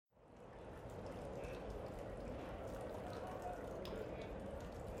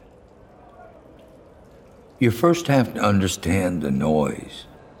You first have to understand the noise,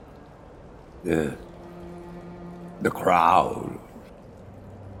 the crowd.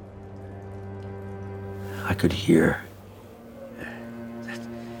 I could hear that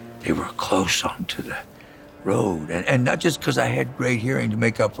they were close onto the road, and not just because I had great hearing to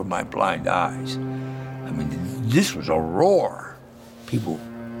make up for my blind eyes. I mean, this was a roar. People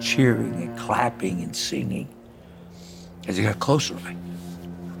cheering and clapping and singing. As I got closer,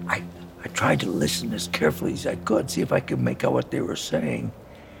 I tried to listen as carefully as I could, see if I could make out what they were saying.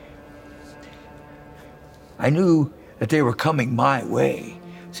 I knew that they were coming my way.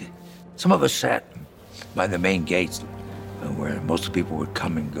 See, some of us sat by the main gates where most of the people would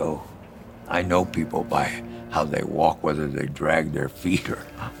come and go. I know people by how they walk, whether they drag their feet or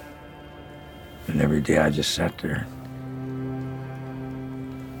not. And every day I just sat there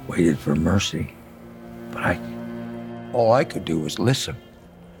and waited for mercy. But all I could do was listen.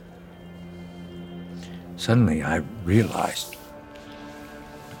 Suddenly I realized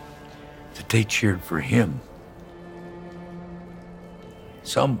that they cheered for him.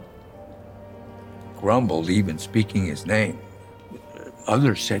 Some grumbled, even speaking his name.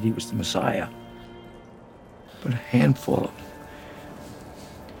 Others said he was the Messiah. But a handful of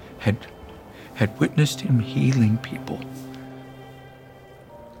them had witnessed him healing people.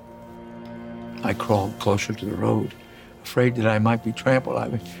 I crawled closer to the road, afraid that I might be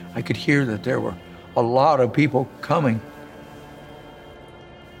trampled. I could hear that there were a lot of people coming.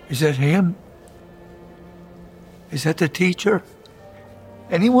 Is that him? Is that the teacher?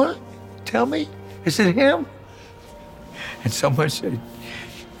 Anyone? Tell me, is it him? And someone said,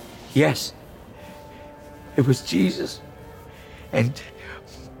 yes, it was Jesus. And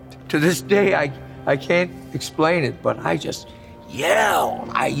to this day, I can't explain it, but I just yelled.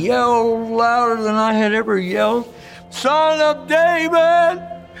 I yelled louder than I had ever yelled. Son of David,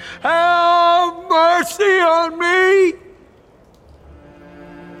 have mercy on me.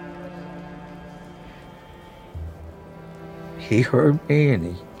 He heard me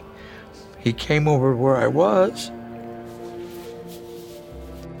and he came over where I was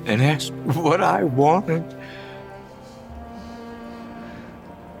and asked what I wanted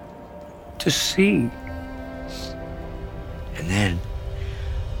to see. And then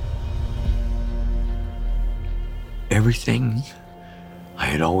everything I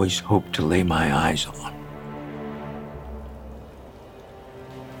had always hoped to lay my eyes on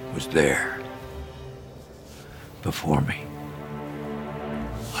was there before me.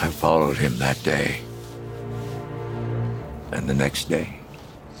 I followed him that day, and the next day,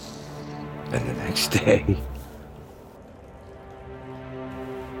 and the next day.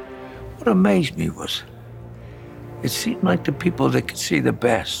 What amazed me was it seemed like the people that could see the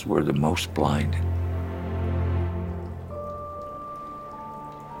best were the most blinded.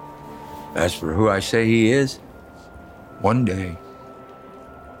 As for who I say he is, one day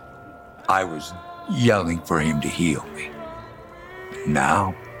I was yelling for him to heal me.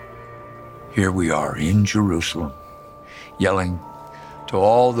 Now, here we are in Jerusalem, yelling to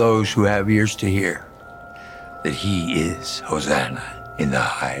all those who have ears to hear that he is Hosanna in the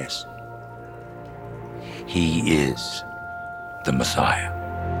highest. He is the Messiah.